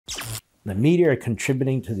The media are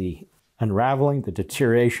contributing to the unraveling, the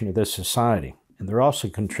deterioration of this society. And they're also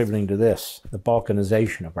contributing to this, the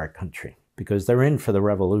balkanization of our country, because they're in for the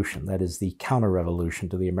revolution. That is the counter-revolution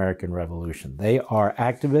to the American Revolution. They are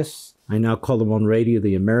activists. I now call them on radio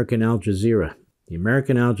the American Al Jazeera. The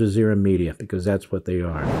American Al Jazeera media, because that's what they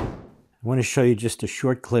are. I want to show you just a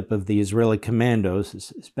short clip of the Israeli commandos,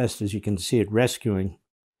 as best as you can see it, rescuing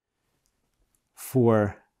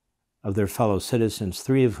 4 of their fellow citizens,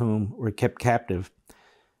 3 of whom were kept captive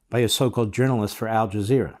by a so-called journalist for Al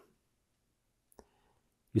Jazeera.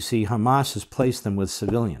 You see, Hamas has placed them with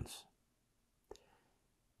civilians.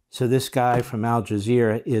 So this guy from Al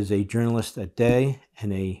Jazeera is a journalist at day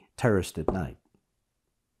and a terrorist at night.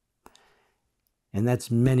 And that's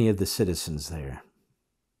many of the citizens there.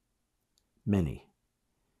 Many.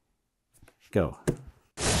 Go.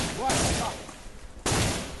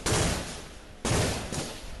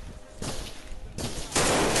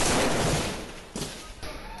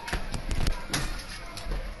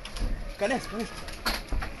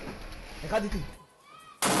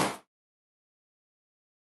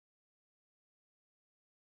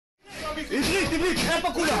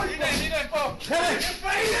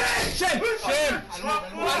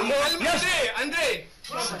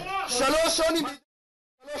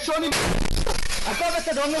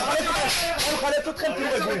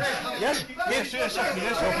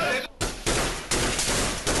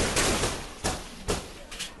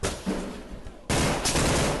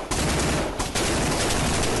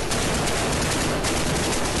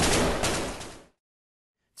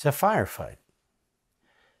 It's a firefight.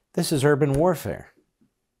 This is urban warfare.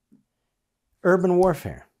 Urban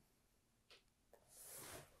warfare.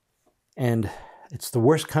 And it's the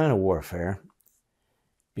worst kind of warfare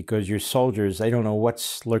because your soldiers, they don't know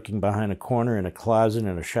what's lurking behind a corner, in a closet,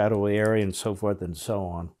 in a shadowy area, and so forth and so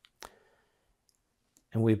on.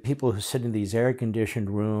 And we have people who sit in these air-conditioned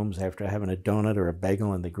rooms after having a donut or a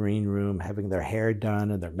bagel in the green room, having their hair done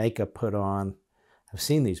and their makeup put on. I've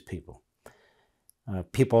seen these people.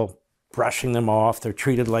 People brushing them off. They're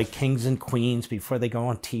treated like kings and queens before they go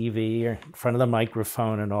on TV or in front of the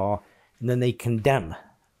microphone and all. And then they condemn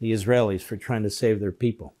the Israelis for trying to save their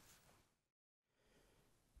people.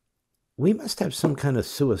 We must have some kind of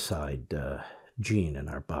suicide gene in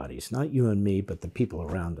our bodies. Not you and me, but the people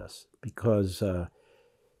around us. Because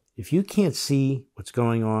if you can't see what's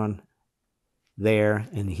going on there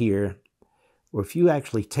and here, or if you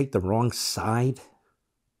actually take the wrong side,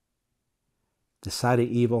 the side of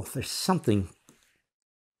evil, there's something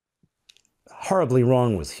horribly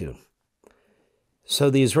wrong with you. So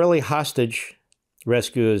the Israeli hostage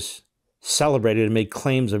rescuers celebrated and made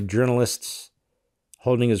claims of journalists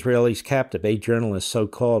holding Israelis captive. 8 journalists,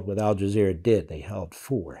 so-called, what Al Jazeera did. They held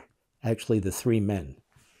 4. Actually, the 3 men.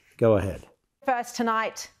 Go ahead. First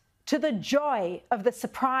tonight, to the joy of the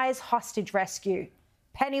surprise hostage rescue,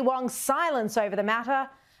 Penny Wong's silence over the matter,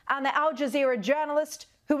 and the Al Jazeera journalist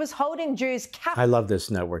who was holding Jews captive. I love this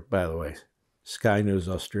network, by the way. Sky News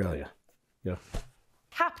Australia. Yeah.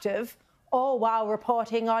 Captive, all while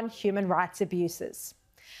reporting on human rights abuses.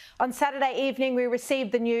 On Saturday evening, we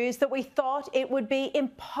received the news that we thought it would be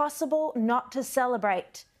impossible not to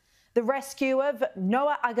celebrate. The rescue of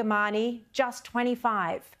Noa Argamani, just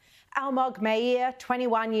 25, Almog Meir,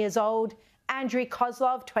 21 years old, Andriy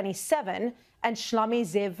Kozlov, 27, and Shlomi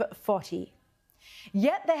Ziv, 40.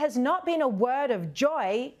 Yet there has not been a word of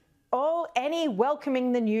joy or any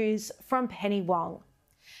welcoming the news from Penny Wong.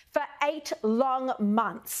 For 8 long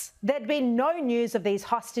months, there'd been no news of these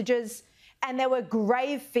hostages, and there were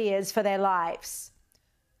grave fears for their lives.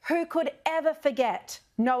 Who could ever forget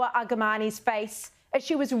Noa Argamani's face as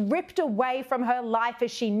she was ripped away from her life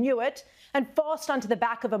as she knew it and forced onto the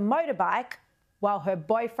back of a motorbike while her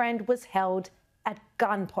boyfriend was held at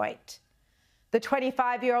gunpoint? The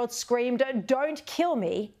 25-year-old screamed, "Don't kill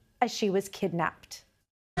me," as she was kidnapped.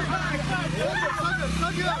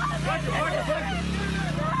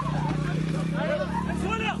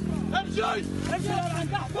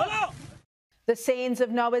 The scenes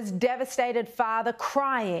of Noa's devastated father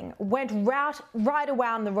crying went right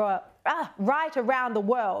around the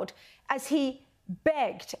world as he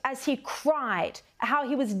begged, as he cried, how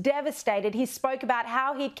he was devastated. He spoke about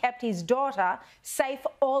how he'd kept his daughter safe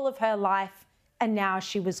all of her life, and now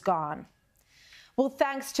she was gone. Well,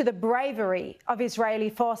 thanks to the bravery of Israeli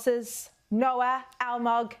forces, Noa,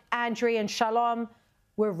 Almog, Andriy and Shalom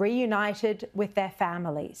were reunited with their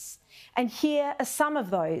families. And here are some of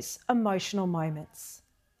those emotional moments.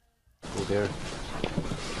 Go there.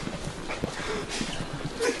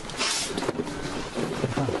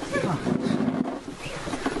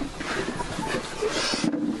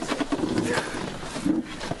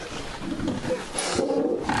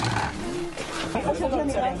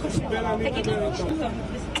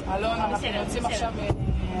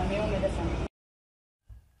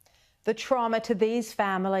 The trauma to these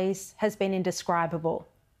families has been indescribable.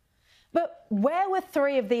 But where were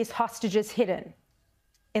 3 of these hostages hidden?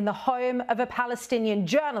 In the home of a Palestinian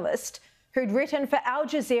journalist who'd written for Al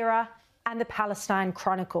Jazeera and the Palestine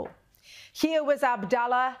Chronicle. Here was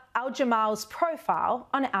Abdallah Al-Jamal's profile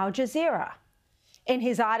on Al Jazeera. In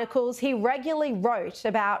his articles, he regularly wrote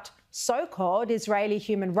about so-called Israeli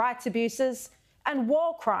human rights abuses and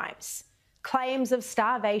war crimes, claims of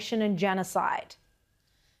starvation and genocide.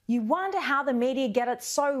 You wonder how the media get it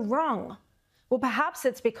so wrong. Well, perhaps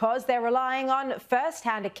it's because they're relying on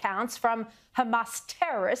first-hand accounts from Hamas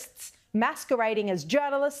terrorists masquerading as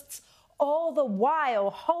journalists, all the while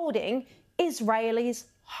holding Israelis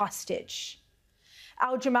hostage.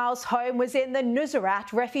 Al-Jamal's home was in the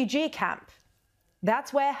Nuseirat refugee camp.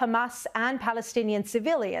 That's where Hamas and Palestinian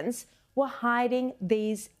civilians were hiding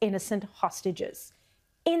these innocent hostages,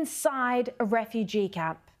 inside a refugee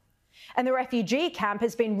camp. And the refugee camp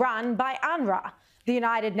has been run by UNRWA, the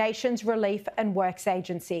United Nations Relief and Works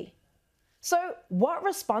Agency. So what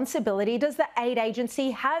responsibility does the aid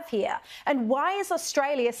agency have here? And why is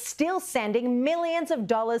Australia still sending millions of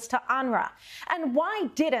dollars to UNRWA? And why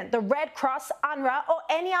didn't the Red Cross, UNRWA or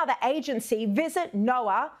any other agency visit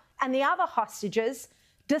Noa and the other hostages,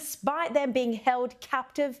 despite them being held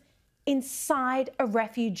captive inside a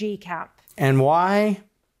refugee camp? And why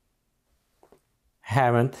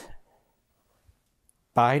haven't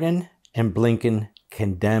Biden and Blinken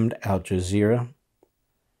condemned Al Jazeera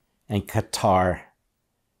and Qatar,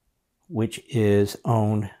 which is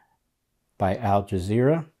owned by Al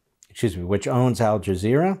Jazeera, which owns Al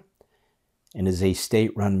Jazeera and is a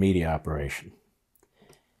state-run media operation?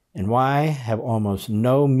 And why have almost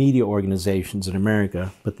no media organizations in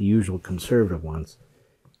America, but the usual conservative ones,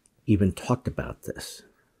 even talked about this?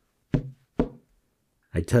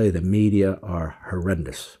 I tell you, the media are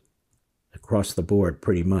horrendous across the board,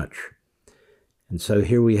 pretty much. And so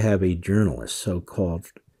here we have a journalist, so-called,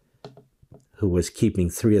 who was keeping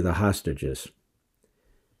 3 of the hostages.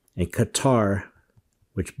 And Qatar,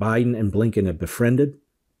 which Biden and Blinken have befriended,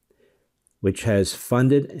 which has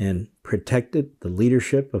funded and protected the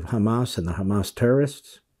leadership of Hamas and the Hamas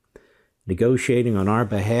terrorists, negotiating on our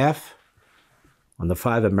behalf on the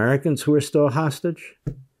 5 Americans who are still hostage.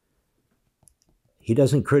 He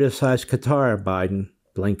doesn't criticize Qatar, Biden,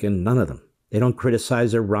 Blinken, none of them. They don't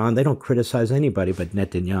criticize Iran. They don't criticize anybody but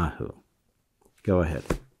Netanyahu. Go ahead.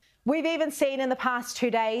 We've even seen in the past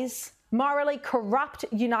 2 days morally corrupt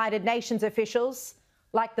United Nations officials,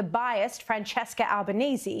 like the biased Francesca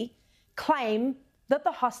Albanese, claim that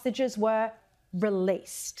the hostages were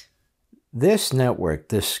released. This network,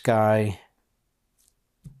 this Sky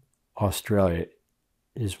Australia,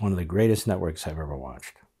 is one of the greatest networks I've ever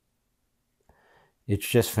watched. It's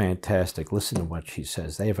just fantastic. Listen to what she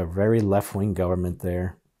says. They have a very left-wing government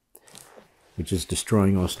there, which is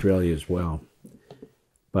destroying Australia as well.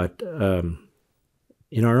 But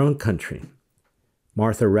in our own country,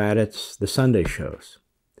 Martha Raddatz, the Sunday shows,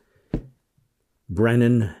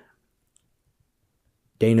 Brennan,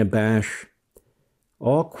 Dana Bash,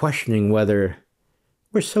 all questioning whether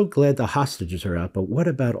we're so glad the hostages are out, but what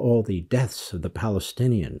about all the deaths of the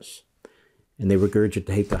Palestinians? And they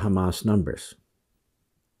regurgitate the Hamas numbers.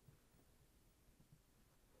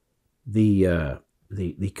 The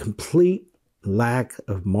complete lack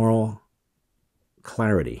of moral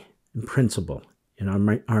clarity and principle in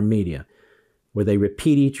our media, where they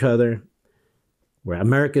repeat each other, where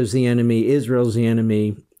America is the enemy, Israel's the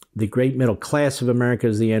enemy, the great middle class of America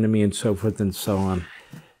is the enemy, and so forth and so on.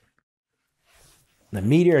 The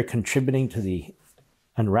media are contributing to the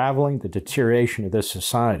unraveling, the deterioration of this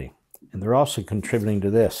society. And they're also contributing to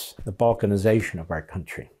this, the balkanization of our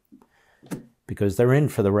country. Because they're in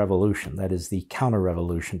for the revolution. That is the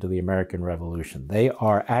counter-revolution to the American Revolution. They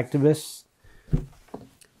are activists.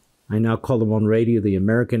 I now call them on radio the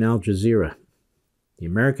American Al Jazeera. The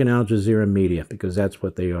American Al Jazeera media, because that's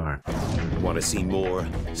what they are. Want to see more?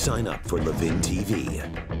 Sign up for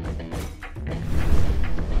LevinTV.